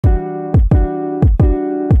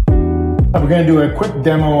We're going to do a quick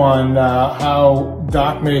demo on how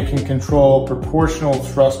Dockmate can control proportional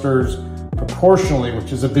thrusters proportionally,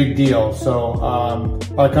 which is a big deal. So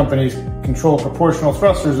a lot of companies control proportional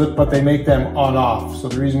thrusters, but they make them on-off. So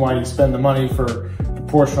the reason why you spend the money for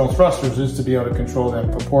proportional thrusters is to be able to control them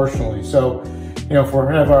proportionally. So, you know, if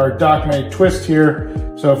we have our Dockmate twist here,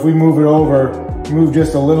 so if we move it over, move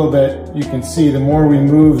just a little bit, you can see the more we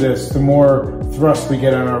move this, the more thrust we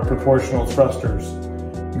get on our proportional thrusters.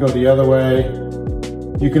 Go the other way.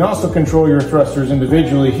 You can also control your thrusters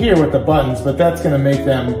individually here with the buttons, but that's going to make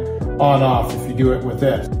them on-off if you do it with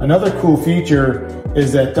this. Another cool feature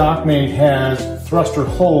is that Dockmate has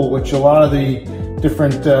THRUSTERHold, which a lot of the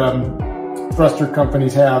different thruster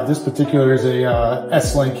companies have. This particular is a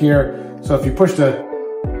S-Link here. So if you push the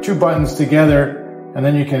two buttons together and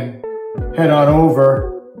then you can head on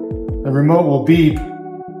over, the remote will beep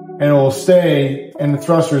and it will stay in the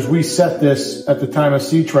thrusters. We set this at the time of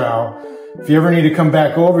sea trial. If you ever need to come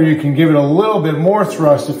back over, you can give it a little bit more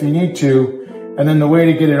thrust if you need to. And then the way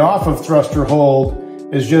to get it off of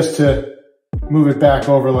THRUSTERHold is just to move it back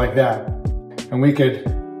over like that. And we could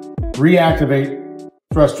reactivate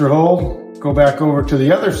THRUSTERHold, go back over to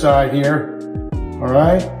the other side here. All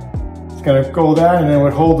right, it's gonna go that and then it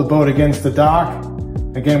would hold the boat against the dock.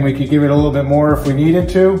 Again, we could give it a little bit more if we needed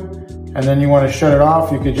to. And then you want to shut it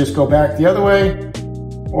off, you could just go back the other way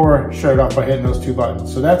or shut it off by hitting those two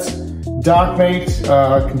buttons. So that's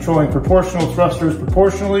Dockmate controlling proportional thrusters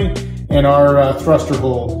proportionally and our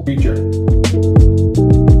THRUSTERHold feature.